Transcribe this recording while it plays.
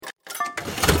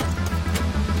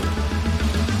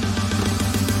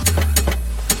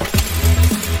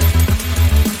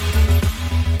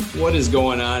What is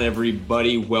going on,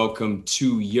 everybody? Welcome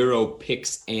to Euro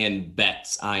Picks and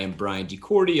Bets. I am Brian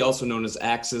DeCordy, also known as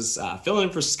Axis, filling in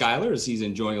for Skylar as he's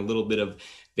enjoying a little bit of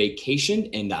vacation,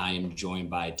 and I am joined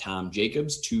by Tom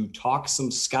Jacobs to talk some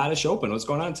Scottish Open. What's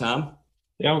going on, Tom?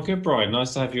 Yeah, I'm good, Brian.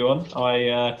 Nice to have you on.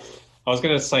 I was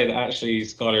going to say that actually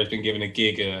Skyler has been given a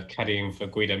gig caddying for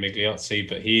Guido Migliozzi,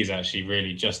 but he is actually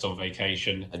really just on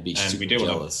vacation, I'd be and super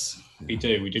jealous. We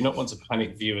do not want to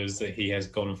panic viewers that he has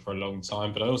gone for a long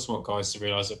time, but I also want guys to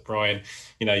realise that Brian,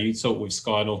 you talk with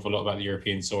Sky an awful lot about the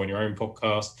European Tour on your own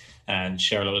podcast and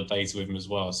share a lot of data with him as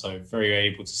well. So very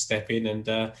able to step in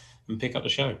and pick up the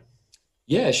show.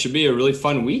 Yeah, it should be a really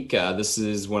fun week. This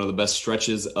is one of the best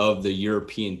stretches of the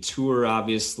European Tour,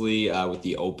 obviously, with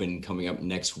the Open coming up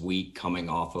next week, coming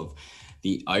off of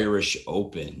the Irish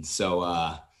Open. So,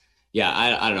 I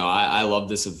don't know. I love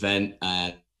this event.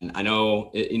 And I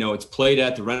know, it's played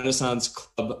at the Renaissance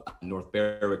Club, North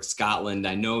Berwick, Scotland.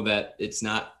 I know that it's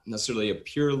not necessarily a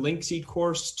pure link seed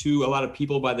course to a lot of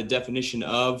people by the definition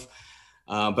of,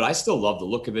 but I still love the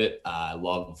look of it. I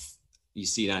love you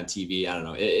see it on TV. I don't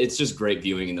know. It's just great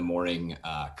viewing in the morning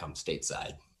come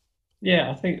stateside.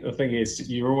 Yeah, I think the thing is,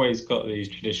 you've always got these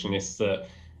traditionalists that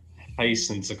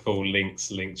hasten to call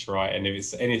links, right? And if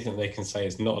it's anything they can say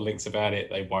is not links about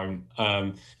it, they won't.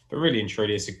 But really and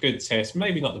truly, it's a good test.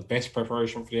 Maybe not the best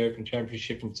preparation for the Open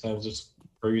Championship in terms of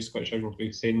Scottish Open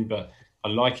we've seen, but I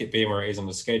like it being where it is on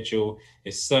the schedule.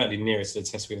 It's certainly nearest to the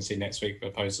test we're going to see next week,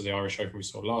 opposed to the Irish Open we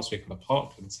saw last week on the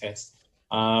Parkland test.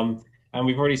 And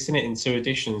we've already seen it in two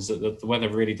editions that the weather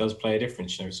really does play a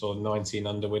difference. We saw 19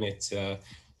 under win it,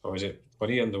 or was it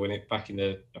 20 under win it back in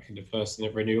the first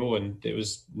renewal, and it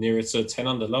was nearer to 10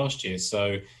 under last year.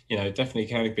 So definitely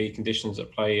can be conditions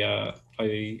that play a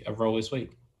role this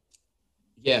week.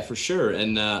 Yeah, for sure.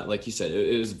 And like you said,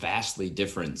 it was vastly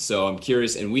different. So I'm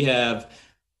curious, and we have,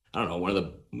 I don't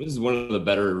know, this is one of the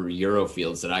better Euro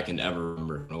fields that I can ever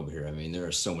remember over here. I mean, there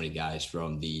are so many guys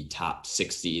from the top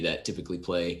 60 that typically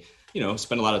play,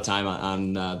 spend a lot of time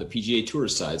on the PGA Tour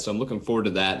side. So I'm looking forward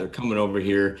to that. They're coming over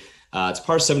here. It's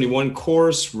par 71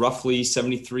 course, roughly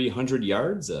 7,300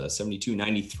 yards,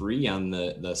 7,293 on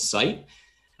the site.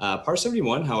 Par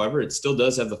 71, however, it still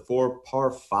does have the 4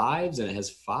 par 5s, and it has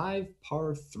 5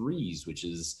 par 3s, which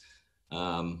is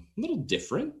a little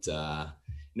different.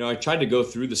 I tried to go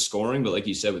through the scoring, but like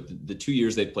you said, with the 2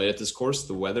 years they played at this course,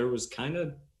 the weather was kind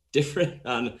of different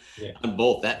on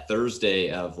both. That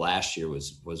Thursday of last year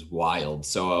was wild.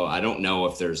 So I don't know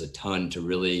if there's a ton to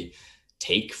really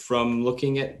take from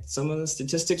looking at some of the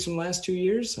statistics from the last 2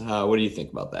 years. What do you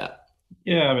think about that?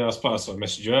 Yeah, I mean, I suppose I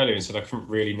messaged you earlier and said I couldn't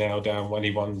really nail down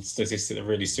any one statistic that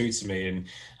really suited me. And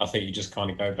I think you just kind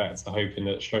of go back to hoping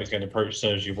that strokes gained approach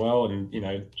serves you well. And,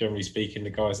 generally speaking, the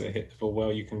guys that hit the ball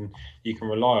well, you can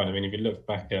rely on. I mean, if you look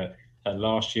back at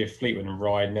last year, Fleetwood and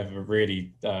Ryan never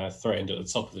really threatened at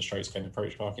the top of the strokes gained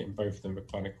approach market, and both of them were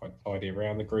kind of quite tidy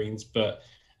around the greens. But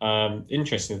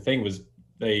interesting thing was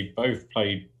they both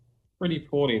played pretty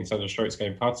poorly in terms of strokes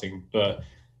gained putting, but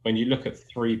when you look at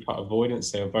 3-putt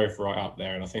avoidance, they were both right up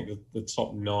there. And I think the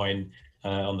top 9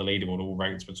 on the leaderboard all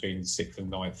ranked between 6th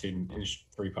and 9th in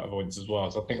 3-putt avoidance as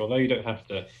well. So I think although you don't have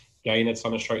to gain a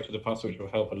ton of strokes with the putter, which will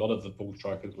help a lot of the ball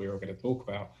strikers we're all going to talk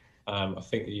about, I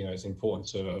think that, it's important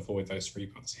to avoid those 3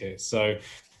 putts here. So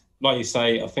like you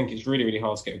say, I think it's really, really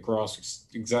hard to get a grasp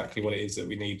of exactly what it is that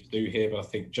we need to do here. But I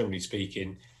think generally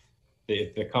speaking,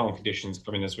 if the calm conditions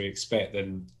come in as we expect,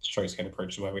 then strokes gained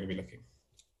approach is where we're going to be looking.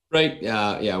 Right.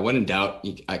 When in doubt,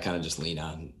 I kind of just lean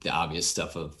on the obvious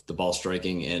stuff of the ball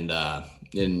striking. And I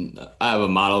have a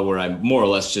model where I more or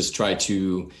less just try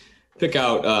to pick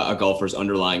out a golfer's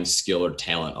underlying skill or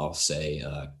talent, I'll say,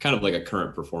 kind of like a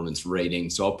current performance rating.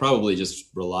 So I'll probably just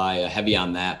rely heavy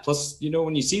on that. Plus,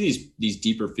 when you see these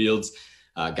deeper fields,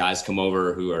 guys come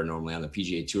over who are normally on the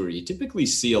PGA Tour, you typically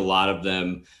see a lot of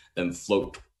them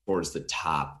float towards the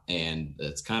top. And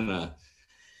it's kind of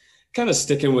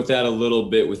sticking with that a little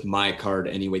bit with my card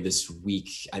anyway this week.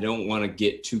 I don't want to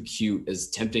get too cute, as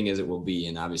tempting as it will be.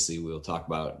 And obviously we'll talk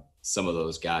about some of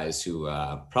those guys who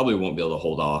probably won't be able to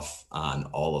hold off on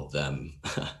all of them.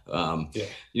 But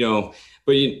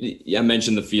I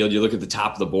mentioned the field. You look at the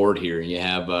top of the board here and you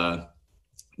have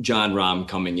Jon Rahm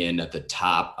coming in at the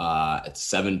top at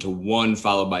 7-1,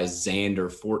 followed by Xander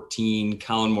 14,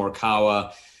 Colin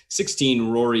Morikawa 16,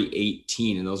 Rory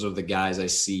 18, and those are the guys I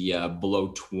see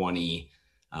below 20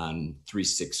 on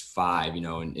 365,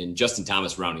 and Justin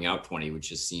Thomas rounding out 20, which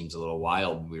just seems a little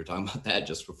wild. We were talking about that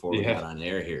just before we got on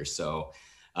air here. So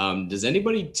Does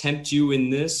anybody tempt you in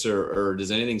this, or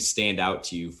does anything stand out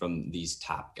to you from these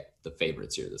the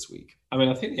favorites here this week? I mean,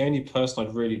 I think the only person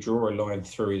I'd really draw a line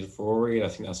through is Rory. I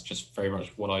think that's just very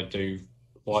much what I do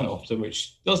quite often,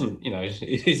 which doesn't,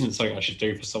 it isn't something I should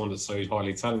do for someone that's so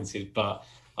highly talented, but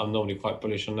I'm normally quite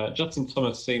bullish on that. Justin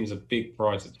Thomas seems a big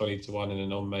price at 20-1 in a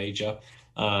non-major.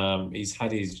 He's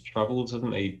had his troubles,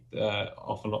 hasn't he,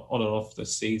 on and off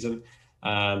this season.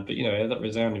 But, that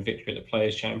resounding victory at the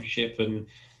Players' Championship. And,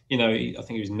 I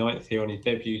think he was ninth here on his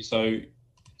debut. So,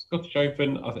 Scottish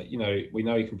Open, I think, we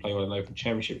know he can play well in an Open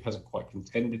Championship, hasn't quite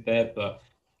contended there. But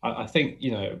I think,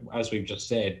 as we've just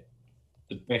said,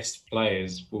 the best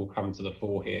players will come to the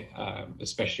fore here,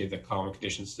 especially if the calmer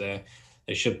conditions there.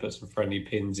 They should put some friendly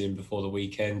pins in before the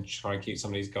weekend, try and keep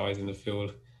some of these guys in the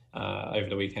field over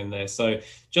the weekend there. So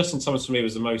Justin Thomas for me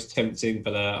was the most tempting,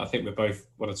 but I think we both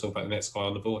want to talk about the next guy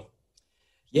on the board.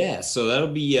 Yeah, so that'll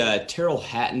be Tyrrell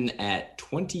Hatton at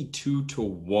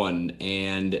 22-1.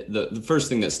 And the first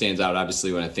thing that stands out,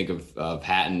 obviously, when I think of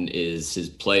Hatton is his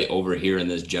play over here in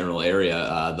this general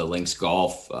area, the links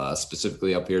golf,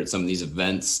 specifically up here at some of these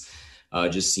events,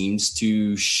 just seems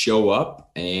to show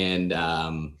up. And,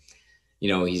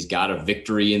 he's got a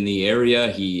victory in the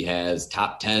area. He has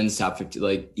top 10s, top 50.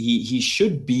 Like he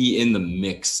should be in the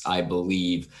mix, I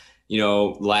believe.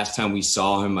 Last time we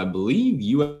saw him, I believe,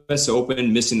 U.S.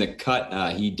 Open, missing the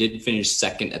cut. He did finish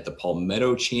second at the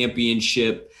Palmetto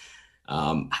Championship.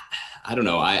 I don't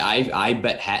know. I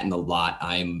bet Hatton a lot.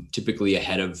 I'm typically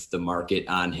ahead of the market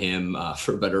on him,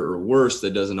 for better or worse.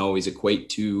 That doesn't always equate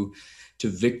to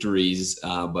victories,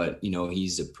 but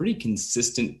he's a pretty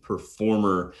consistent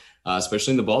performer,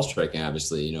 especially in the ball striking.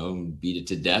 Obviously, beat it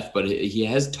to death, but he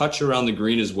has touch around the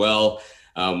green as well.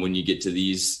 When you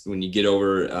get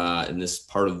over in this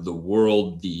part of the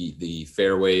world, the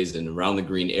fairways and around the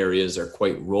green areas are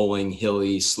quite rolling,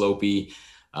 hilly, slopey.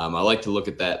 I like to look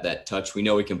at that touch. We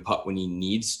know he can putt when he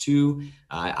needs to.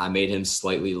 I made him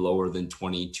slightly lower than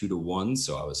 22-1,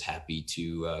 so I was happy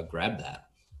to grab that.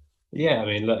 Yeah, I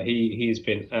mean, look, he's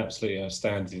been absolutely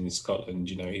outstanding in Scotland.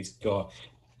 He's got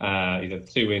he's had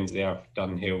 2 wins at the Alfred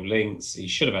Dunhill Links. He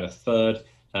should have had a third,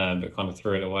 but kind of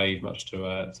threw it away, much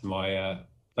to my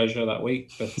pleasure that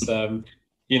week. But he's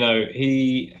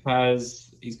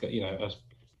got a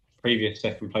previous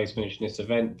second place finish in this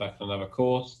event back on another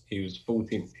course. He was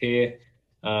 14th here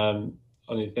on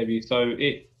his debut. So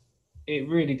it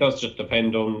really does just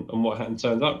depend on what Hatton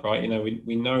turns up, right?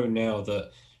 We know now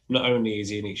that not only is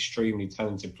he an extremely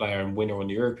talented player and winner on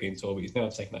the European Tour, but he's now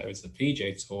taken that over to the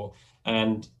PGA Tour.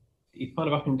 And he's kind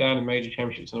of up and down in major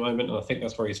championships at the moment. And I think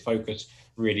that's where his focus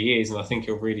really is. And I think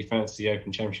he'll really fancy the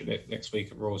Open Championship next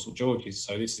week at Royal St George's.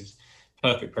 So this is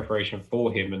perfect preparation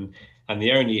for him. And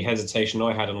the only hesitation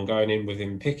I had on going in with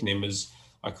him, picking him, was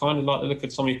I kind of like the look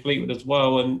at Tommy Fleetwood as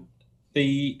well. And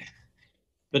the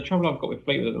trouble I've got with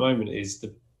Fleetwood at the moment is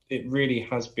it really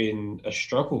has been a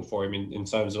struggle for him in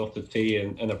terms of off the tee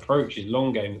and approach. His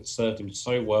long game that served him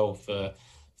so well for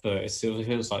it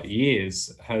feels like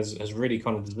years has really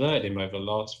kind of deserted him over the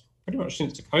last, pretty much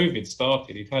since the COVID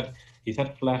started. He's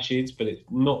had flashes, but it's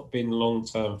not been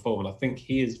long-term form. And I think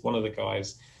he is one of the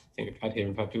guys, I think we've had here,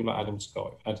 we've had people like Adam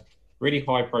Scott, we've had really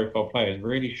high-profile players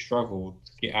really struggle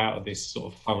to get out of this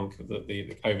sort of funk that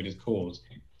the COVID has caused.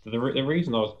 The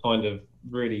reason I was kind of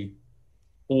really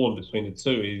torn between the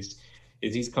two is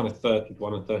he's kind of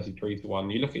 30-1 and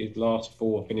 33-1. You look at his last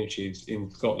 4 finishes in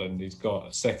Scotland, he's got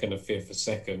a second, a fifth, a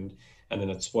second, and then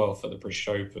a 12th at the British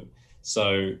Open.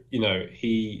 So,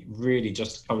 he really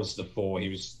just comes to the fore.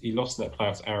 He lost in that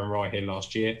playoff to Aaron Wright here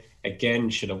last year. Again,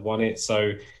 should have won it.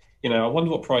 So, I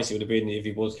wonder what price it would have been if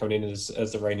he was coming in as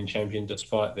the reigning champion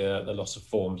despite the loss of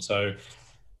form. So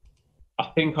I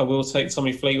think I will take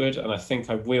Tommy Fleetwood, and I think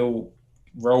I will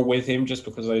roll with him just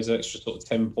because of those extra sort of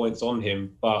 10 points on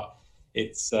him. But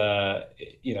it's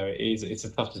it's a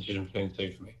tough decision between the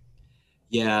two for me.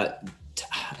 Yeah,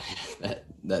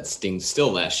 that stings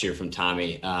still last year from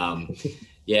Tommy.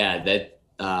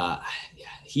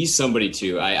 He's somebody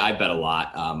too. I bet a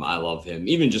lot. I love him,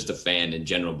 even just a fan in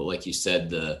general. But like you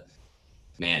said,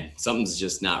 something's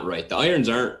just not right. The irons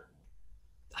aren't,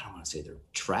 I don't want to say they're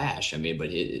trash. I mean, but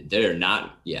they're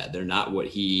not. Yeah, they're not what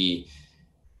he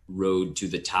rode to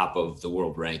the top of the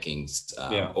world rankings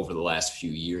over the last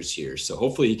few years here. So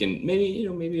hopefully he can maybe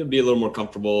he'll be a little more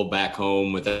comfortable back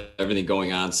home with everything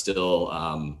going on still,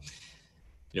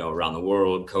 around the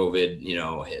world,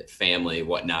 COVID, family,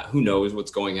 whatnot. Who knows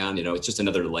what's going on? It's just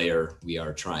another layer we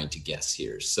are trying to guess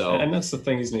here. So, and that's the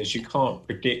thing, isn't it? Is you can't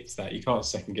predict that. You can't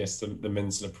second guess the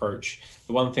mental approach.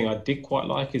 The one thing I did quite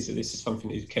like is that this is something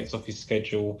that he's kept off his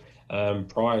schedule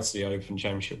prior to the Open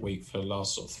Championship week for the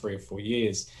last sort of 3 or 4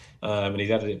 years. And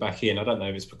he's added it back in. I don't know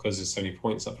if it's because there's so many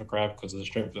points up for grab because of the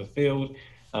strength of the field.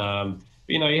 But,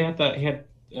 he had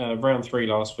round 3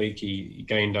 last week. He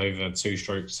gained over 2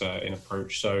 strokes in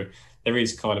approach. So there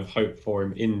is kind of hope for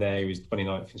him in there. He was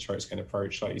 29th in strokes gained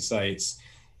approach. Like you say,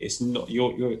 it's not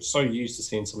you're so used to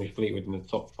seeing Tommy Fleetwood in the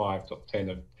top 5, top 10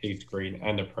 of tee to green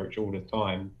and approach all the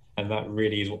time, and that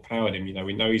really is what powered him.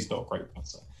 We know he's not a great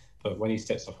putter, but when he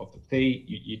steps off the tee,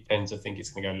 you tend to think it's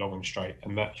going to go long and straight,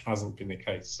 and that hasn't been the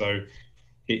case. So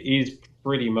it is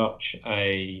pretty much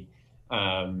a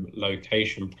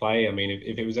location play. I mean,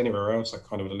 if it was anywhere else, I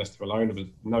kind of would have left him alone. There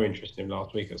was no interest in him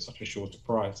last week at such a short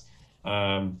price.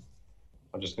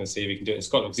 I'm just going to see if he can do it in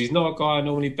Scotland, because he's not a guy I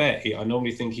normally bet. I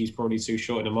normally think he's probably too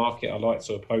short in the market. I like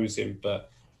to oppose him,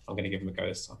 but I'm going to give him a go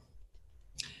this time.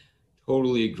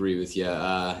 Totally agree with you.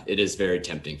 It is very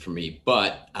tempting for me,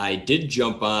 but I did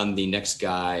jump on the next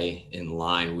guy in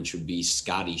line, which would be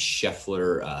Scotty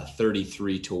Scheffler,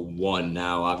 33-1.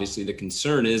 Now, obviously, the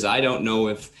concern is I don't know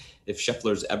if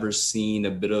Scheffler's ever seen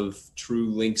a bit of true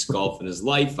links golf in his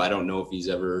life. I don't know if he's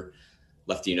ever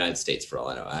left the United States, for all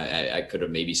I know. I could have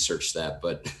maybe searched that,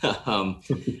 but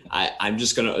I'm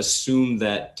just going to assume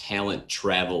that talent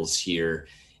travels here.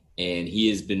 And he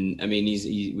has been, I mean,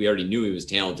 we already knew he was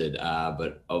talented,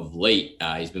 but of late,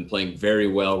 he's been playing very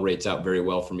well, rates out very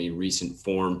well for me, recent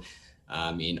form.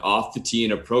 I mean, off the tee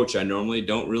and approach, I normally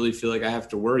don't really feel like I have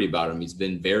to worry about him. He's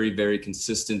been very, very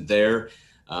consistent there.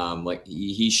 Like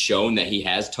he's shown that he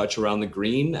has touch around the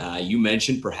green. You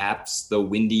mentioned perhaps the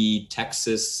windy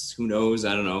Texas, who knows?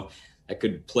 I don't know. That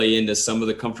could play into some of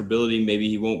the comfortability. Maybe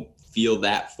he won't feel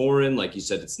that foreign. Like you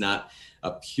said, it's not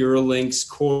a pure links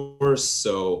course.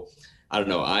 So I don't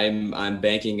know. I'm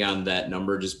banking on that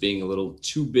number just being a little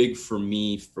too big for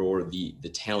me for the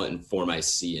talent and form I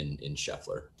see in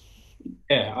Scheffler.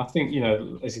 Yeah, I think,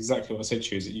 it's exactly what I said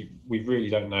to you, is that we really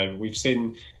don't know. We've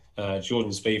seen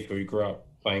Jordan Spieth, who we grew up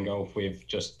playing golf with,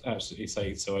 just absolutely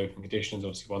say to open conditions.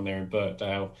 Obviously won there in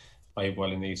Birkdale, played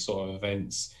well in these sort of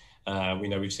events.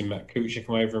 We've seen Matt Kuchar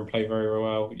come over and play very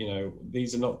well.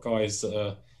 These are not guys that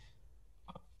are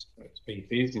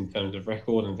Spieth in terms of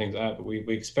record and things like that, but we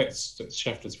expect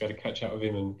Scheffler to be able to catch up with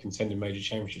him and contend in major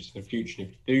championships in the future. And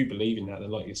if you do believe in that,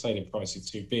 then like you say, the price is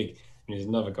too big. And there's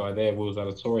another guy there, Will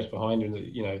Zalatoris, behind him,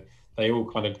 that they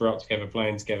all kind of grew up together,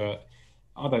 playing together.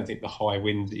 I don't think the high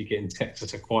winds that you get in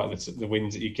Texas are quite the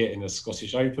winds that you get in the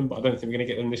Scottish Open, but I don't think we're going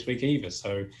to get them this week either.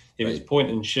 So if it's point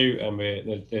and shoot and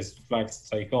there's flags to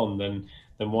take on, then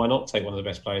why not take one of the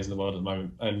best players in the world at the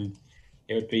moment? And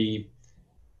it would be,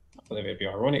 I don't know if it'd be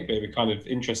ironic, but it'd be kind of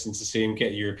interesting to see him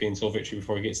get a European Tour victory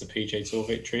before he gets the PGA Tour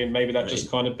victory, and maybe that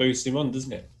just kind of boosts him on,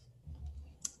 doesn't it?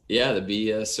 Yeah, that'd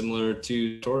be similar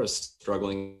to Torres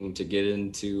struggling to get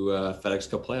into FedEx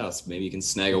Cup playoffs. Maybe you can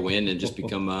snag a win and just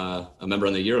become a member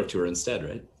on the Euro Tour instead,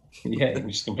 right? Yeah, you can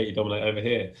just completely dominate over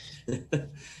here.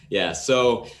 Yeah,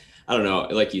 so I don't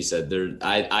know. Like you said,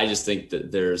 I just think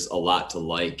that there's a lot to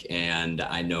like, and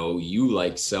I know you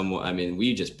like someone. I mean,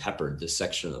 we just peppered this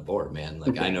section of the board, man.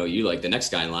 Like I know you like the next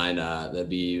guy in line. That'd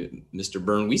be Mr.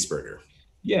 Bernd Wiesberger.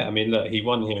 Yeah, I mean, look, he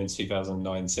won here in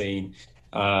 2019.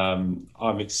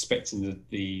 I'm expecting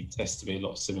the test to be a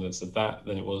lot similar to that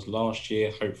than it was last year.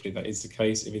 Hopefully that is the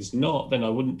case. If it's not, then I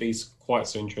wouldn't be quite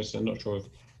so interested. I'm not sure if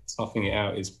toughing it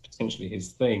out is potentially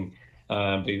his thing.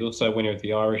 But he's also a winner of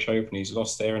the Irish Open. He's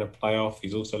lost there in a playoff.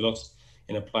 He's also lost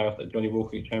in a playoff at Johnny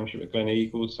Walker Championship at Glen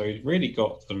Eagles. So he's really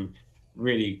got some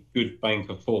really good bank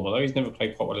of form. Although he's never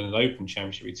played quite well in an Open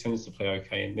Championship, he tends to play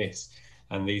okay in this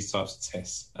and these types of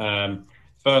tests.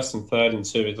 First and third in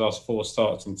 2 of his last 4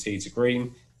 starts in tee to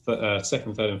green.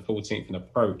 Second, third, and 14th in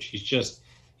approach. He's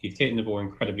hitting the ball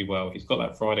incredibly well. He's got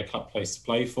that Ryder Cup place to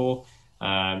play for.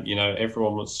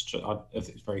 Everyone wants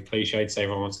it's very cliche to say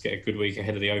everyone wants to get a good week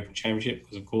ahead of the Open Championship,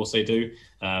 because of course they do.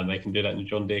 They can do that in the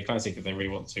John Deere Classic if they really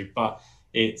want to. But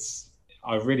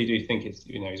I really do think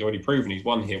he's already proven he's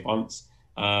won here once.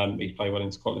 He's played well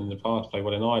in Scotland in the past, played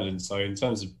well in Ireland. So in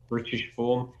terms of British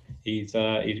form, he's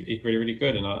really, really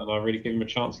good. And I really give him a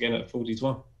chance again at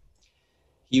 40-1.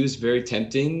 He was very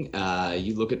tempting.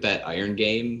 You look at that iron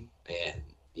game, and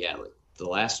yeah, like his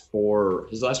last 4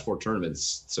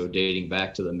 tournaments. So dating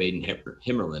back to the Maiden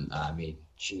Himmerland. I mean,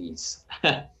 geez,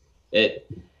 it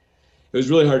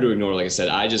was really hard to ignore. Like I said,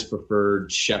 I just preferred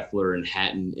Scheffler and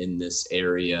Hatton in this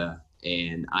area.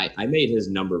 And I made his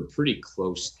number pretty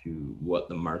close to what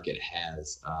the market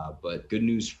has. But good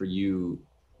news for you,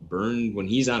 Bernd, when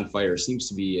he's on fire, seems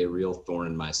to be a real thorn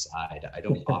in my side. I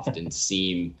don't often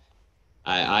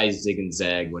I zig and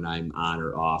zag when I'm on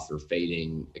or off or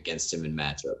fading against him in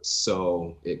matchups.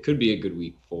 So it could be a good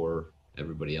week for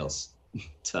everybody else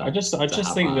I to just hop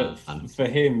think that on. for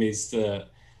him is that,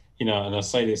 and I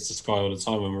say this to Sky all the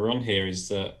time when we're on here, is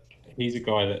that he's a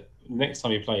guy that next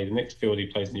time he plays, the next field he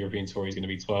plays in the European Tour, he's going to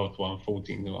be 12 to 1,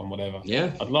 14 to 1, whatever.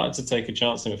 Yeah, I'd like to take a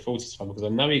chance on him at 40 to 1 because I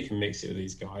know he can mix it with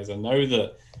these guys. I know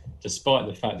that despite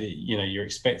the fact that, you're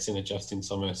expecting a Justin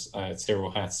Thomas,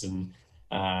 Tyrrell Hatton,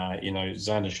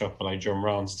 Xander Schauffele, John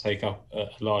Rahm to take up a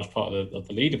large part of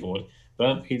the leaderboard.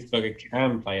 Bernd Petersberger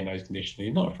can play in those conditions.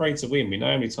 He's not afraid to win. We know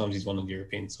how many times he's won on the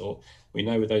European Tour. We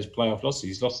know with those playoff losses,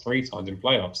 he's lost 3 times in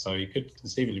playoffs, so he could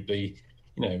conceivably be,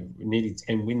 nearly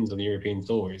 10 wins on the European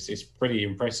Tour. It's pretty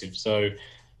impressive. So,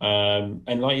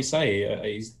 and like you say,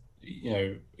 he's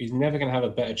never going to have a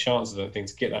better chance, I don't think,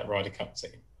 to get that Ryder Cup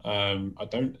team.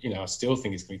 I still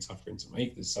think it's going to be tough for him to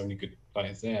make. There's so many good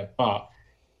players there, but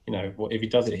if he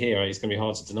does it here, it's going to be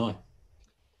hard to deny.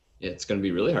 Yeah, it's going to be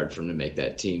really hard for him to make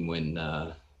that team when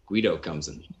Guido comes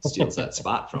and steals that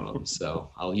spot from him.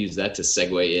 So I'll use that to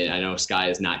segue in. I know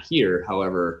Sky is not here.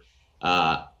 However,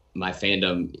 my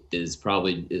fandom is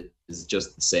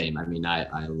just the same. I mean,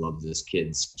 I love this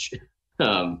kid's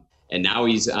and now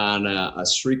he's on a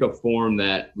streak of form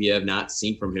that we have not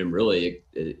seen from him really,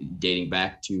 dating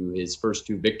back to his first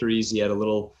 2 victories. He had a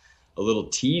little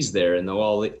tease there, and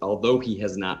although he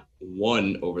has not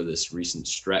won over this recent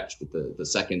stretch with the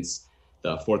seconds,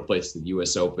 the 4th place to the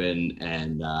U.S. Open,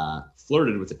 and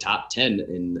flirted with the top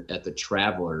 10 at the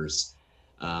Travelers.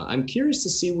 I'm curious to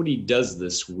see what he does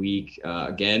this week.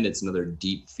 Again, it's another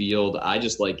deep field. I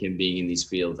just like him being in these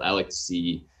fields. I like to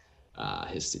see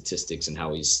his statistics and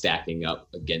how he's stacking up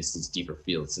against these deeper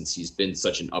fields, since he's been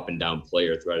such an up and down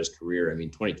player throughout his career. I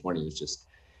mean, 2020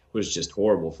 was just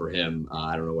horrible for him.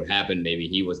 I don't know what happened. Maybe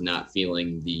he was not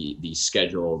feeling the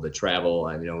schedule, the travel.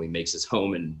 I know he makes his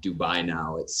home in Dubai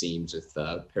now, it seems, with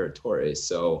Paratore.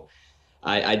 So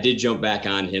I did jump back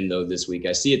on him, though, this week.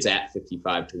 I see it's at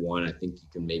 55 to 1. I think you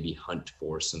can maybe hunt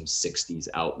for some 60s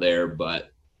out there,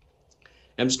 but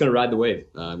I'm just going to ride the wave.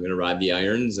 I'm going to ride the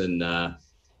irons, and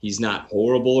he's not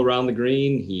horrible around the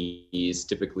green. He's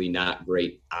typically not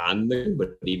great on the green,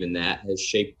 but even that has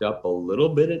shaped up a little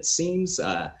bit, it seems.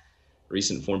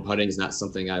 Recent form putting is not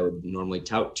something I would normally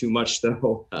tout too much,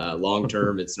 though. Long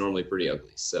term, it's normally pretty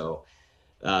ugly. So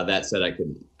that said, I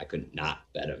couldn't not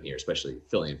bet him here, especially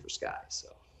filling in for Sky. So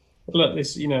look, we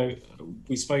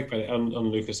spoke about it on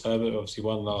Lucas Herbert. Obviously,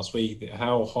 won last week.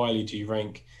 How highly do you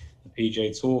rank the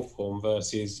PGA Tour form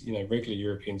versus regular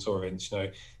European Tour events?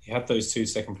 He had those 2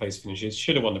 second place finishes.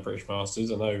 Should have won the British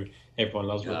Masters. I know everyone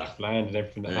loves Richard Bland and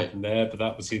everything that happened there, but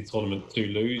that was his tournament to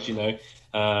lose.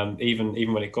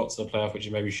 Even when it got to the playoff, which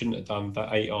he maybe shouldn't have done,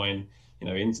 that 8 iron,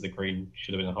 into the green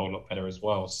should have been a whole lot better as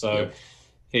well. So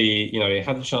he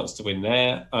had the chance to win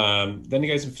there. Then he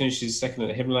goes and finishes second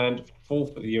at Himland,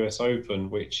 4th at the US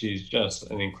Open, which is just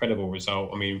an incredible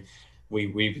result. I mean,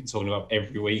 we've been talking about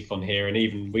every week on here, and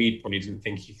even we probably didn't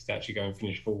think he could actually go and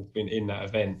finish 4th in that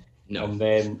event. No. And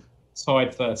then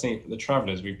tied 13th at the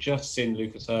Travelers. We've just seen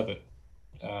Lucas Herbert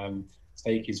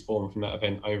take his form from that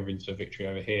event over into a victory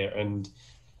over here. And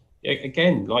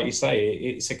again, like you say,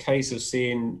 it's a case of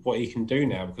seeing what he can do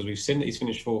now, because we've seen that he's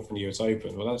finished 4th in the US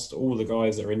Open. Well, that's all the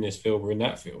guys that are in this field were in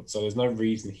that field. So there's no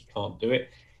reason he can't do it.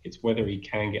 It's whether he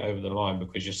can get over the line,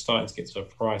 because you're starting to get to a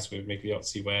price with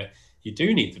Migliozzi where you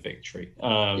do need the victory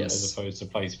as opposed to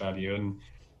place value.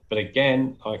 But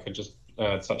again, like I just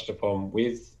touched upon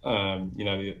with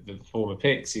the former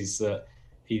picks, is that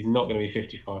he's not going to be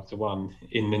 55 to 1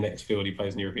 in the next field he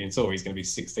plays in the European Tour. He's going to be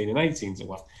 16 and 18 to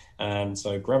 1.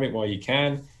 So grab it while you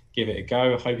can, give it a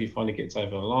go. Hope he finally gets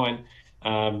over the line.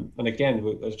 And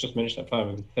again, as just mentioned, that player,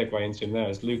 we can segue into him now,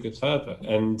 is Lucas Herbert.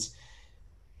 And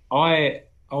I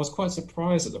was quite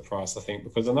surprised at the price, I think,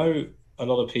 because I know a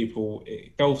lot of people,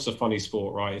 golf's a funny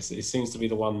sport, right? It seems to be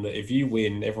the one that if you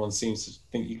win, everyone seems to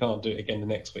think you can't do it again the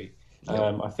next week.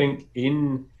 I think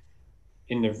in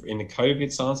the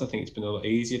COVID times, I think it's been a lot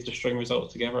easier to string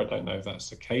results together. I don't know if that's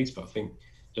the case, but I think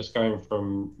just going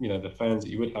from the fans that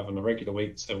you would have on a regular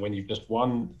week to when you've just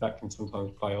won, that can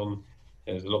sometimes play on.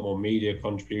 There's a lot more media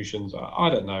contributions. I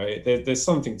don't know. There's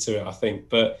something to it, I think,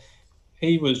 but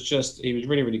he was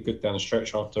really, really good down the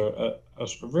stretch after a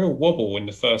real wobble in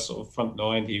the first sort of front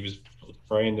 9. He was sort of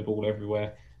spraying the ball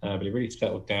everywhere, but he really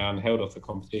settled down, held off the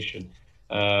competition.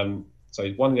 So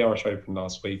he won the Irish Open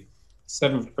last week,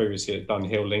 7th previously at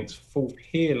Dunhill Links, 4th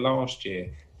here last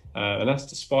year, and that's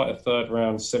despite a 3rd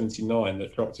round 79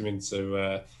 that dropped him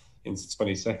into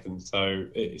 22nd. So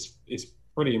it's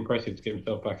pretty impressive to get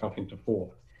himself back up into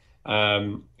 4th.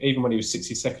 Even when he was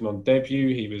 62nd on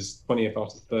debut, he was 20th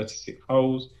after 36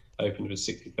 holes, opened with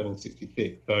 67,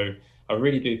 66. So I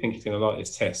really do think he's going to like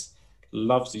this test.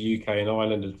 Loves the UK and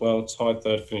Ireland as well. Tied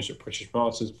third finish at British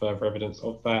Masters, further evidence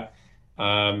of that.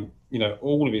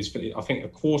 All of his, I think a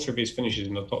quarter of his finishes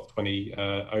in the top 20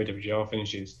 OWGR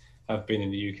finishes have been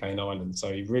in the UK and Ireland.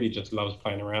 So he really just loves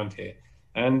playing around here.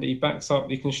 And he backs up,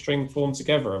 he can string form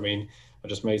together. I mean, I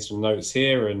just made some notes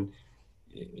here, and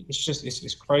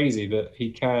it's crazy that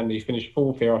he finished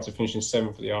fourth here after finishing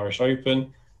seventh at the Irish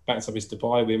Open, backs up his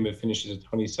Dubai win with finishes at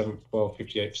 27th, 12th,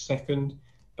 58th, second.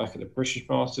 Back at the British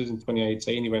Masters in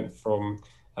 2018, he went from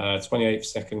 28th,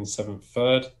 second, 7th,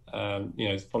 third,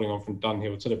 following on from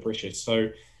Dunhill to the British. So,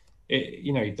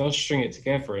 he does string it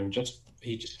together, and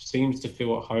he just seems to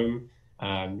feel at home.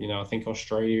 I think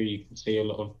Australia, you can see a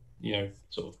lot of,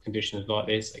 sort of conditions like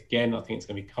this. Again, I think it's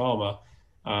going to be calmer.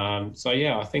 I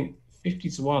think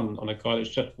 50-1 on a guy that's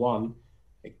just won.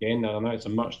 Again, I know it's a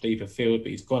much deeper field,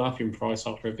 but he's gone up in price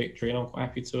after a victory, and I'm quite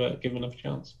happy to give him another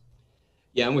chance.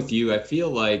 Yeah, I'm with you. I feel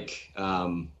like,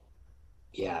 backing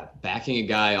a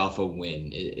guy off a win,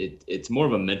 it's more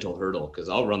of a mental hurdle, because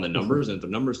I'll run the numbers, and if the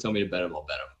numbers tell me to bet him, I'll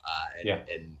bet him.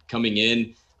 And coming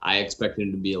in, I expected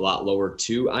him to be a lot lower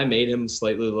too. I made him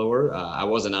slightly lower. I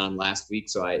wasn't on last week,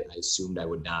 so I assumed I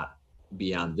would not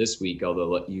be on this week,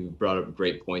 although you brought up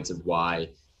great points of why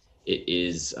it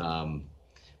is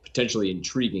potentially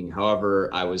intriguing. However,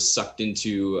 I was sucked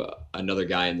into another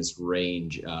guy in this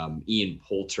range, Ian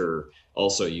Poulter.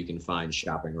 Also, you can find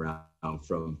shopping around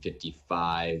from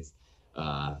 55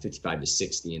 to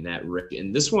 60 in that range.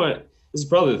 And this is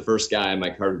probably the first guy on my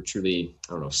card who truly,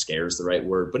 I don't know if scare is the right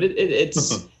word, but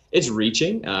it's it's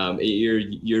reaching. I'm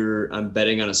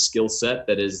betting on a skill set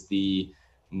that is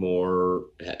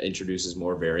introduces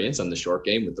more variance on the short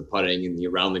game with the putting and the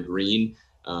around the green.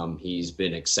 He's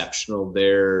been exceptional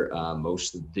there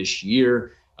most of this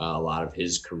year, a lot of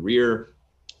his career.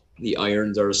 The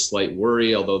irons are a slight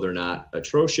worry, although they're not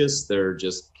atrocious. They're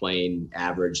just plain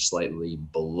average, slightly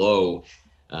below.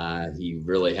 He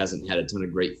really hasn't had a ton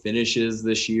of great finishes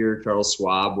this year. Charles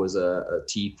Schwab was a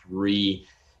T3.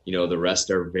 The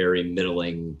rest are very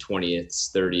middling,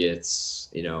 20ths,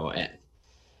 30ths,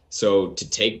 So to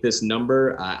take this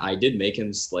number, I did make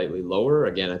him slightly lower.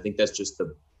 Again, I think that's just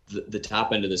the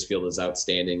top end of this field is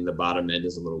outstanding. The bottom end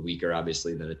is a little weaker,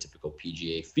 obviously, than a typical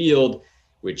PGA field,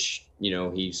 which,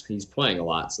 he's playing a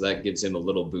lot. So that gives him a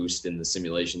little boost in the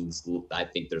simulations. I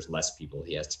think there's less people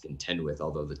he has to contend with,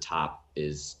 although the top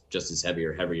is just as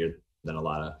heavier than a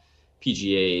lot of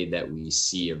PGA that we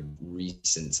see of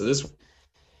recent. So this,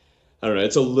 I don't know,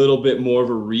 it's a little bit more of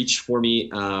a reach for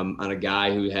me on a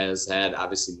guy who has had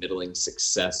obviously middling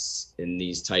success in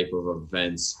these type of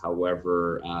events.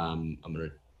 However, I'm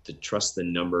going to trust the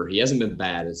number. He hasn't been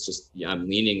bad. It's just I'm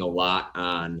leaning a lot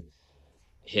on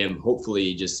him,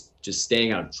 hopefully just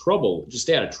staying out of trouble,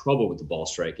 stay out of trouble with the ball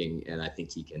striking, and I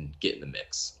think he can get in the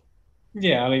mix.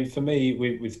 Yeah, I mean, for me,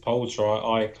 with Poulter,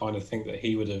 I kind of think that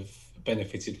he would have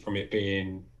benefited from it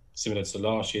being similar to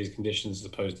last year's conditions as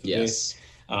opposed to this.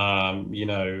 And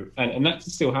that can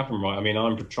still happen, right? I mean,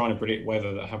 I'm trying to predict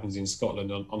weather that happens in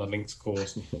Scotland on a links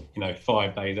course,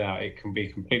 5 days out. It can be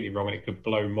completely wrong, and it could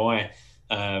blow my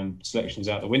selections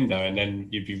out the window, and then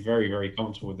you'd be very, very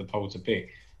comfortable with the Poulter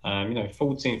pick.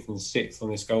 14th and 6th on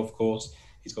this golf course.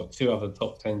 He's got 2 other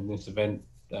top 10s in this event,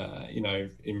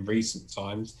 in recent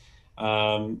times.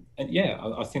 I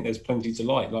think there's plenty to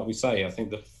like. Like we say, I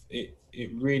think it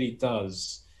really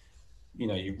does.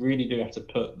 You really do have to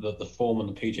put the form on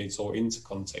the PGA Tour into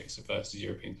context versus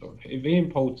European Tour. If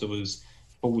Ian Poulter was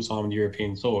full-time on the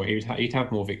European Tour, he'd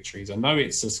have more victories. I know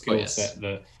it's a skill set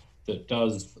that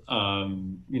does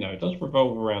does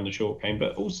revolve around the short game,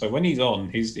 but also when he's on,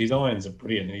 his irons are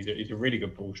brilliant. He's a really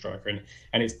good ball striker,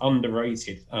 and it's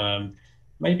underrated.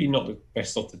 Maybe not the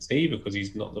best off the tee because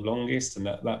he's not the longest, and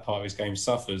that part of his game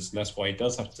suffers, and that's why he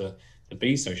does have to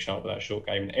be so sharp with that short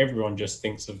game. And everyone just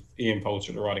thinks of Ian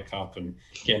Poulter at the Ryder Cup and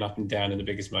getting up and down in the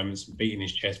biggest moments and beating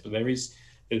his chest, but there's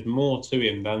more to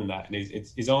him than that, and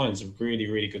his irons are really,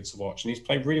 really good to watch, and he's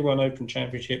played really well in Open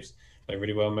Championships, played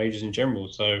really well in majors in general.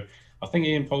 So I think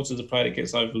Ian Poulter's a player that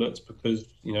gets overlooked because,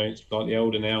 he's slightly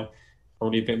older now,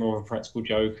 probably a bit more of a practical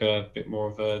joker, a bit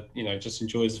more of a, just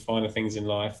enjoys the finer things in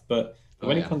life. But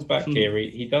when he comes back here,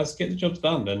 he does get the jobs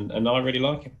done, and I really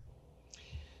like him.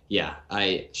 Yeah,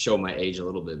 I show my age a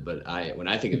little bit, but when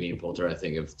I think of Ian Poulter, I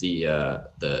think of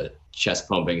the chest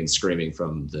pumping and screaming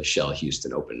from the Shell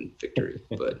Houston Open victory,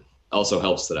 but also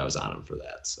helps that I was on him for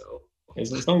that, so...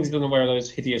 As long as he doesn't wear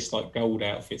those hideous gold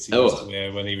outfits he used to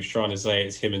wear when he was trying to say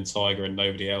it's him and Tiger and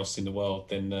nobody else in the world,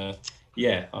 then I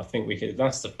think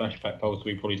that's the flashback Poulter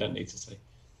we probably don't need to see.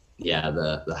 Yeah,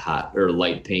 the hot or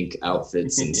light pink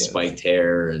outfits and Yes. spiked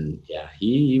hair, and yeah,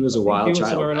 he was I a think he wild also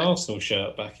child wear an back. Arsenal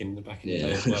shirt back in the day Yeah.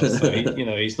 as well. So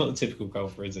he's not the typical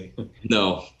golfer, is he?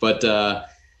 No, but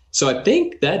so I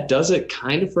think that does it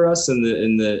kind of for us in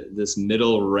the this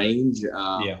middle range.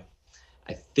 Yeah.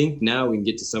 I think now we can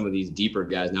get to some of these deeper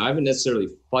guys. Now I haven't necessarily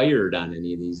fired on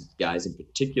any of these guys in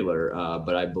particular,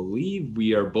 but I believe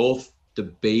we are both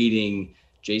debating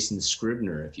Jason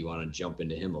Scribner. If you want to jump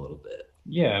into him a little bit.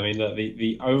 Yeah, I mean, look,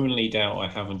 the only doubt I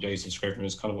have on Jason Scrivener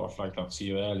is kind of what I flagged up to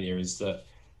you earlier is that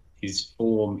his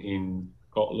form in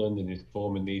Scotland and his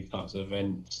form in these types of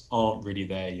events aren't really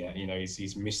there yet.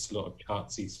 He's missed a lot of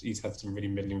cuts. He's had some really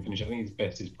middling finish. I think his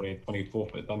best is probably a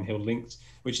 24th at Dunhill Links,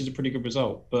 which is a pretty good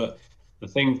result. But the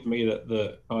thing for me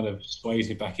that kind of sways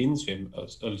me back into him,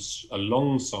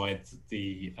 alongside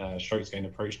the strokes gain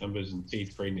approach numbers and tee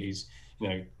green that he's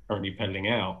currently pedaling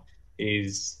out,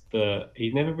 is that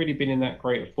he's never really been in that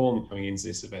great a form coming into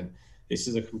this event. This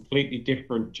is a completely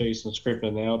different Jason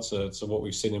Scrivener now to what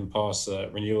we've seen in past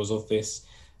renewals of this.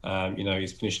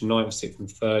 He's finished ninth, sixth, and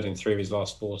third in three of his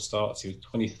last four starts. He was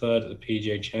 23rd at the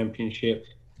PGA Championship.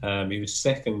 He was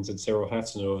second to Tyrrell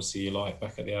Hatton, who obviously you like,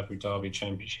 back at the Abu Dhabi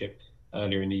Championship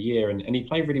earlier in the year. And he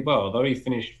played really well. Although he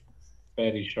finished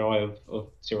fairly shy of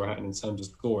Tyrrell Hatton in terms of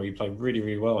score, he played really,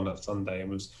 really well on that Sunday and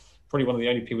was probably one of the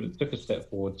only people that took a step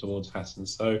forward towards Hatton.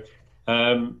 So,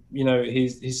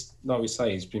 he's like we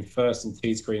say, he's been first in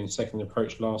tee green, second in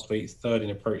approach last week, third in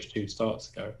approach two starts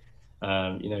ago.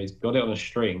 He's got it on a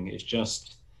string. It's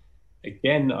just,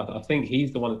 again, I think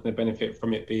he's the one that's going to benefit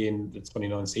from it being the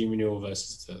 2019 renewal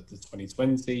versus the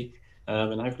 2020,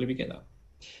 and hopefully we get that.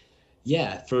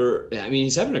 Yeah, I mean,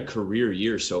 he's having a career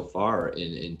year so far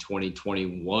in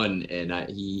 2021, and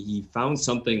he found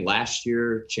something last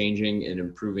year, changing and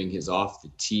improving his off the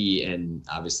tee, and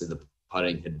obviously the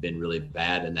putting had been really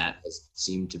bad, and that has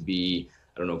seemed to be,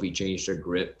 I don't know if he changed a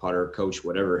grip, putter, coach,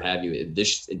 whatever have you.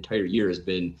 This entire year has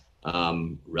been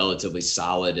relatively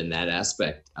solid in that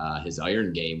aspect. His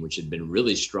iron game, which had been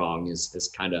really strong,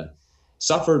 has kind of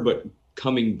suffered, but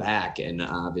coming back, and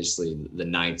obviously the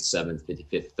ninth, seventh,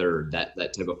 55th, third, that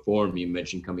type of form you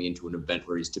mentioned coming into an event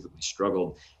where he's typically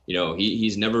struggled.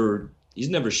 He's never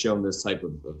shown this type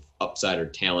of upside or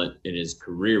talent in his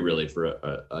career really for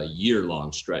a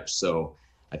year-long stretch. So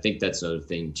I think that's another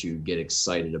thing to get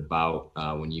excited about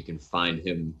when you can find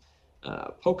him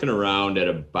poking around at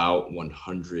about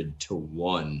 100 to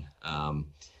 1.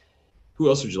 Who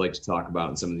else would you like to talk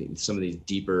about in some of these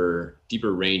deeper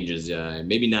ranges?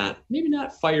 Maybe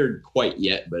not fired quite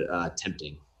yet, but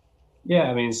tempting. Yeah,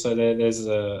 I mean, so there's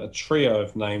a trio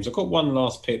of names. I've got one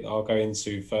last pick that I'll go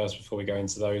into first before we go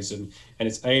into those, and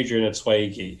it's Adrian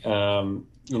Otwegi.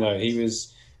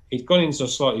 He'd gone into a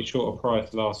slightly shorter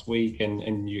price last week,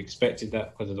 and you expected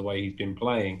that because of the way he's been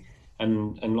playing.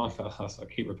 And like I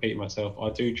keep repeating myself,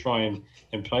 I do try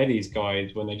and play these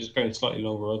guys when they just go in slightly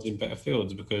longer odds in better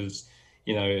fields because,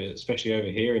 especially over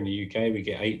here in the UK, we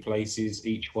get 8 places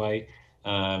each way.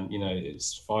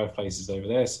 It's 5 places over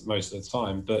there most of the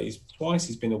time, but he's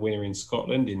been a winner in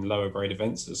Scotland in lower grade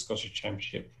events, the Scottish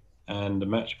Championship and the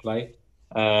match play.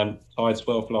 Tied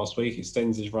 12th last week,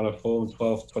 extends his run of form,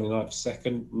 12th, 29th,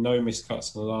 second, no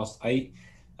miscuts in the last 8.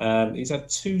 He's had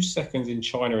 2 seconds in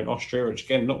China and Austria, which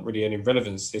again, not really any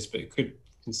relevance to this, but it could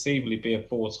conceivably be a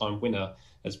 4-time winner,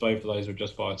 as both of those were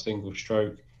just by a single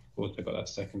stroke. Also got that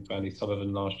second for Andy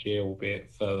Sullivan last year, albeit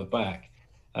further back.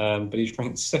 But he's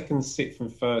ranked second, sixth,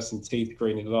 and first in tee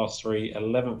green in the last 3,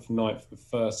 11th, 9th, and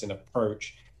first in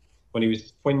approach. When he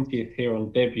was 20th here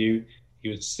on debut, he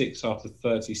was 6th after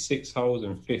 36 holes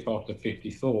and 5th after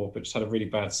 54, but just had a really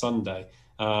bad Sunday.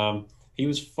 He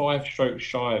was 5 strokes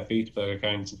shy of Wiesberger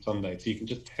going to Sunday, so you can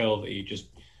just tell that he just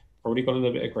probably got a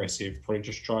little bit aggressive, probably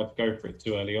just tried to go for it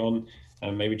too early on,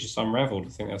 and maybe just unravelled. I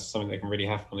think that's something that can really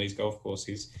happen on these golf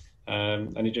courses.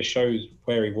 And it just shows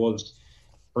where he was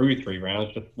through 3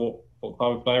 rounds, just what type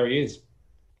of player he is.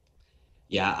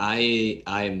 Yeah,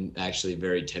 I'm actually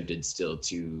very tempted still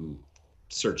to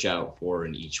search out for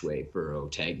an each way for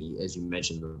Otegi. As you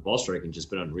mentioned, the ball striking just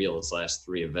been unreal his last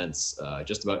 3 events.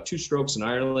 Just about 2 strokes in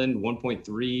Ireland,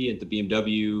 1.3 at the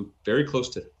BMW, very close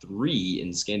to 3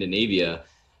 in Scandinavia.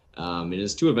 And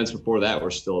his 2 events before that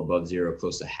were still above 0,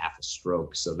 close to half a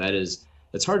stroke. So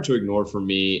that's hard to ignore for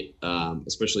me,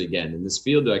 especially again in this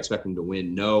field. Do I expect him to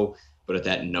win? No, but at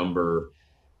that number,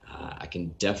 I can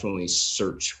definitely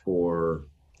search for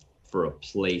a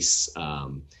place.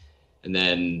 And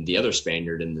then the other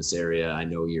Spaniard in this area, I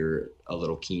know you're a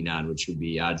little keen on, which would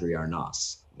be Adri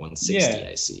Arnaus, 160, Yeah,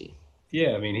 I see.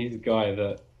 yeah. I mean, he's a guy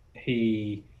that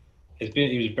he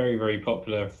he was very, very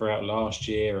popular throughout last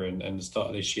year and the start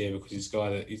of this year because he's a guy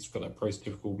that he's got that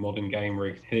prototypical modern game where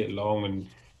he can hit it long and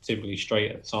typically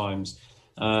straight at times.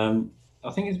 I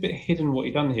think it's a bit hidden what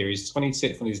he done here. He's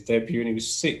 26th on his debut and he was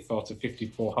 6th after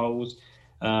 54 holes.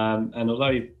 And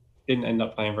although he didn't end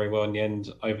up playing very well in the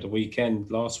end over the weekend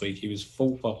last week, he was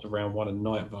 4th after round 1 and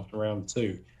 9th after round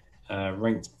 2.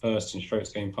 Ranked first in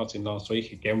strokes gained putting last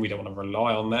week. Again, we don't want to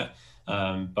rely on that,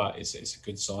 but it's a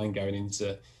good sign going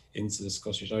into the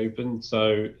Scottish Open.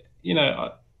 So,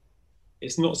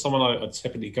 it's not someone I'd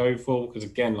typically go for because,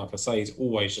 again, like I say, he's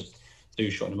always just too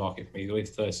short in the market for me. He's always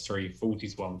 33, 40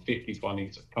 to 1, 50 to 1.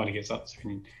 He kind of gets up to,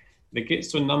 and it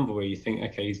gets to a number where you think,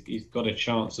 okay, he's got a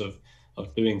chance of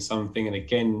doing something. And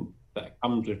again, that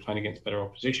comes with playing against better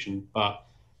opposition. But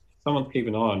someone to keep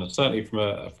an eye on, and certainly from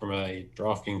a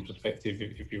DraftKings perspective,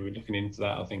 if you were looking into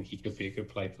that, I think he could be a good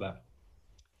play for that.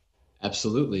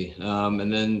 Absolutely.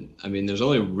 And then, I mean, there's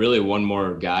only really one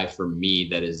more guy for me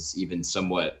that is even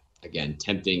somewhat, again,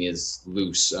 tempting is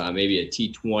loose, maybe a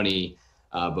T20,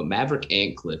 but Maverick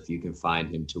Antcliffe, you can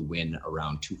find him to win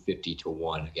around 250 to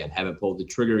 1. Again, haven't pulled the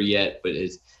trigger yet, but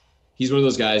he's one of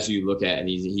those guys you look at and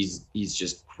he's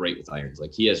just great with irons.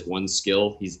 Like he has one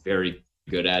skill, he's very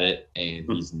good at it, and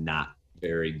he's not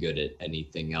very good at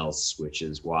anything else, which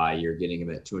is why you're getting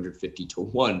him at 250 to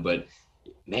 1. But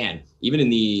man, even in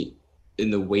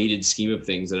the weighted scheme of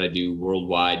things that I do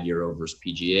worldwide, Euro versus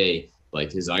PGA,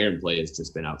 like his iron play has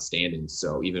just been outstanding.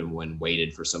 So even when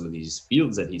weighted for some of these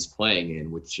fields that he's playing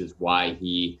in, which is why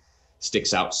he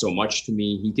sticks out so much to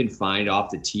me, he can find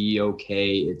off the tee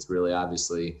okay. It's really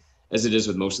obviously, as it is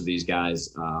with most of these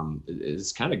guys,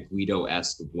 it's kind of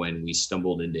Guido-esque when we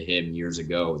stumbled into him years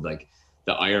ago. Like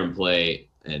the iron play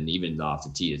and even off the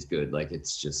tee is good. Like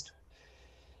it's just,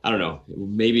 I don't know.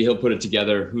 Maybe he'll put it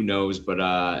together. Who knows? But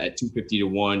at 250 to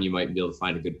 1, you might be able to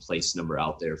find a good place number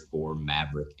out there for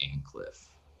Maverick Antcliffe.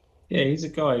 Yeah, he's a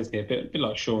guy, isn't he? A bit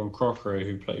like Sean Crocker,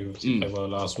 who played well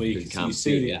last week. So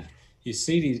you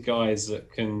see these guys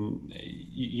that can,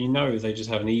 they just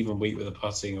have an even week with the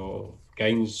putting or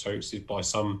gain strokes by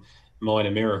some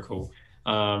minor miracle,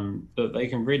 that they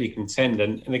can really contend.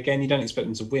 And again, you don't expect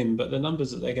them to win, but the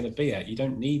numbers that they're going to be at, you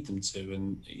don't need them to.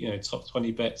 And, top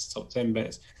 20 bets, top 10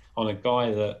 bets on a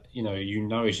guy that,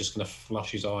 is just going to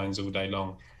flush his irons all day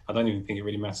long. I don't even think it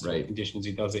really matters what conditions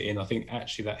he does it in. I think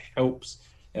actually that helps.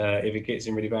 If it gets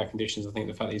in really bad conditions, I think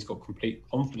the fact that he's got complete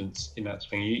confidence in that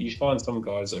swing. You find some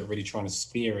guys that are really trying to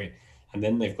spear it, and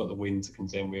then they've got the wind to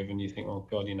contend with, and you think, oh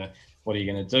God, what are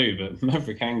you going to do? But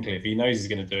Maverick Antcliffe, he knows he's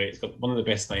going to do it. He's got one of the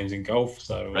best names in golf,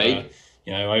 so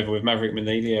over with Maverick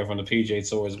Manili over on the PGA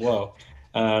Tour as well.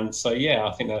 So yeah,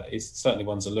 I think that is certainly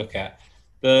one to look at.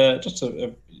 Just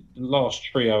a last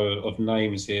trio of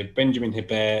names here. Benjamin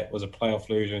Hebert was a playoff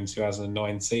loser in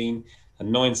 2019. And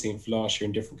 19th last year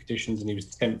in different conditions, and he was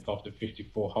 10th after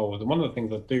 54 holes. And one of the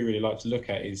things I do really like to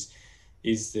look at is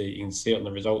you can see it on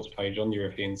the results page on the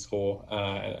European Tour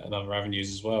and other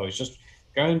avenues as well. It's just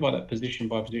going by that position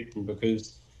by position,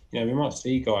 because we might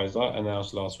see guys like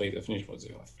announced last week that finished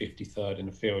 53rd in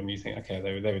the field, and you think, okay,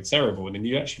 they were terrible, and then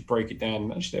you actually break it down,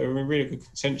 and actually they were in really good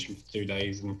contention for 2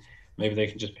 days, and maybe they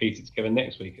can just piece it together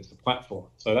next week as the platform.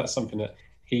 So that's something that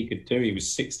he could do. He was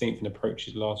 16th in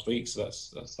approaches last week, so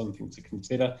that's something to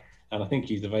consider. And I think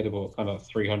he's available at kind of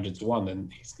 300 to 1,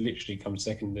 and he's literally come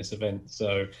second in this event.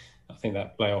 So I think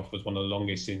that playoff was one of the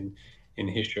longest in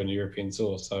history on the European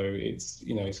Tour. So it's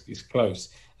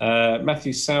close.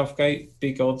 Matthew Southgate,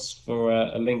 big odds for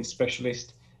a links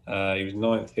specialist. He was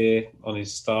 9th here on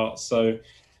his start. So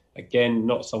again,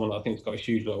 not someone that I think has got a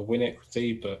huge lot of win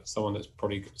equity, but someone that's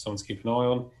probably someone to keep an eye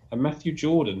on. And Matthew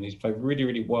Jordan, he's played really,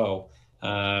 really well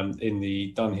in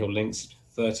the Dunhill Links,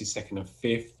 32nd and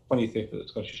 5th, 25th at the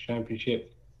Scottish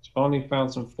Championship. He's finally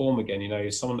found some form again.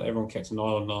 He's someone that everyone kept an eye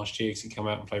on last year because he came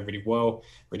out and played really well,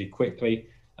 really quickly.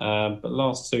 But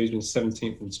last two, he's been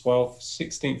 17th and 12th,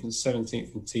 16th and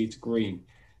 17th from tee to green.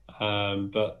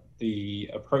 But the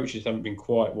approaches haven't been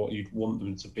quite what you'd want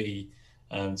them to be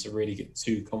to really get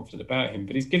too confident about him.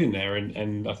 But he's getting there,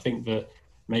 and I think that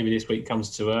maybe this week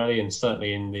comes too early, and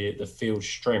certainly in the field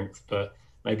strength, but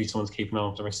maybe someone's keeping an eye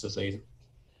on the rest of the season.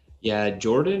 Yeah,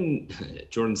 Jordan's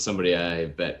somebody I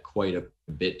bet quite a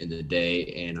bit in the day,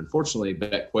 and unfortunately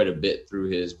bet quite a bit through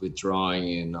his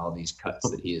withdrawing and all these cuts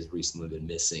that he has recently been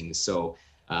missing. So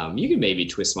you can maybe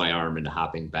twist my arm into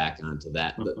hopping back onto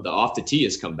that. The off the tee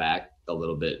has come back a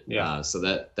little bit,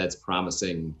 so that's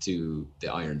promising to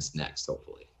the irons next,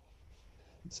 hopefully.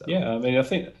 So. Yeah, I mean,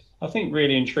 I think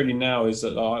really and truly now is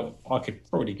that I could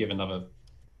probably give another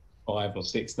 5 or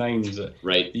 6 names that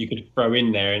you could throw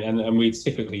in there, and we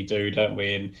typically do, don't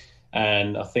we? And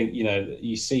And I think,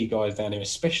 you see guys down here,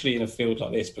 especially in a field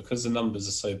like this, because the numbers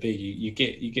are so big, you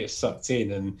get sucked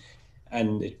in,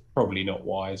 and it's probably not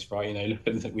wise, right?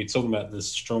 We're talking about the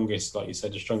strongest, like you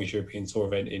said, the strongest European Tour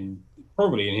event in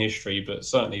probably in history, but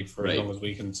certainly for as long as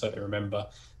we can certainly remember.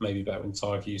 Maybe back when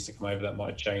Tiger used to come over, that might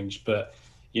have changed. But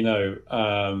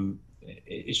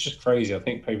it's just crazy. I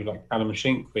think people like Callum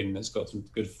Shinkwin has got some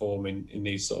good form in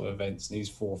these sort of events, and he's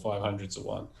 400 or 500 to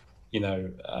 1.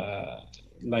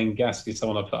 Lane Gasky,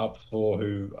 someone I put up for,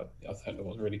 who I don't know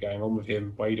what's really going on with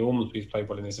him. Wade Ormsby's played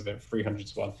well in this event, 300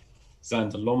 to 1.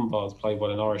 Xander Lombard's played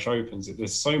well in Irish Opens.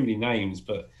 There's so many names,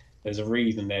 but there's a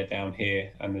reason they're down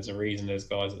here, and there's a reason there's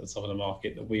guys at the top of the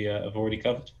market that we have already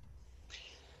covered.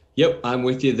 Yep, I'm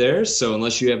with you there. So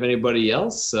unless you have anybody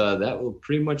else, that will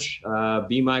pretty much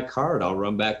be my card. I'll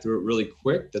run back through it really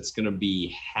quick. That's going to be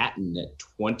Hatton at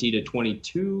 20 to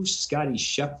 22, Scotty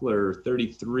Scheffler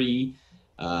 33,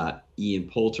 Ian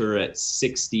Poulter at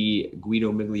 60,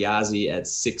 Guido Migliozzi at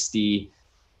 60,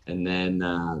 and then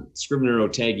Scrivener,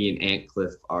 Otegi, and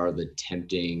Antcliffe are the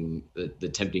tempting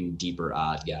deeper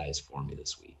odd guys for me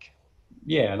this week.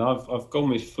 Yeah, and I've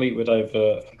gone with Fleetwood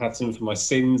over Hatton for my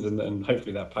sins, and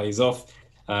hopefully that pays off.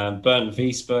 Bernd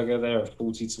Wiesberger there at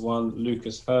 40 to 1,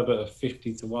 Lucas Herbert at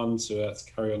 50 to 1 to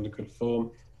carry on the good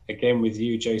form. Again, with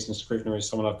you, Jason Scrivener is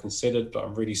someone I've considered, but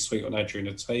I'm really sweet on Adrian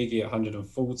Otegi at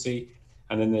 140.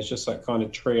 And then there's just that kind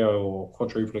of trio or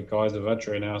quadruple of guys of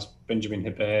Adrian House, Benjamin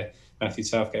Hebert, Matthew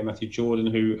Southgate, Matthew Jordan,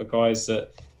 who are guys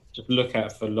that just look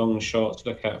at for long shots,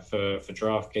 look at for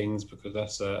DraftKings, because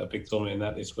that's a big tournament in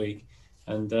that this week.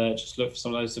 And just look for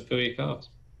some of those to fill your cards.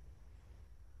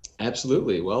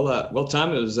 Absolutely. Well,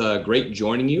 Tom, it was great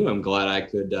joining you. I'm glad I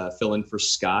could fill in for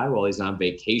Sky while he's on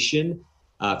vacation.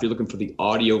 If you're looking for the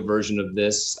audio version of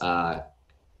this,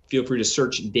 feel free to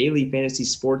search Daily Fantasy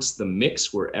Sports The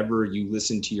Mix wherever you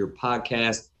listen to your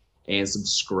podcast, and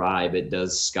subscribe. It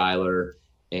does Skylar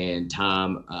and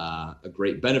Tom a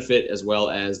great benefit, as well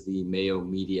as the Mayo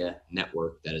Media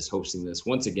Network that is hosting this.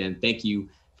 Once again, thank you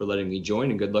for letting me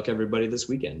join, and good luck everybody this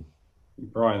weekend.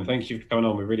 Brian, thank you for coming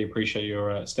on. We really appreciate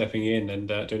your stepping in and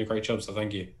doing a great job, so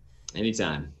thank you.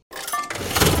 Anytime.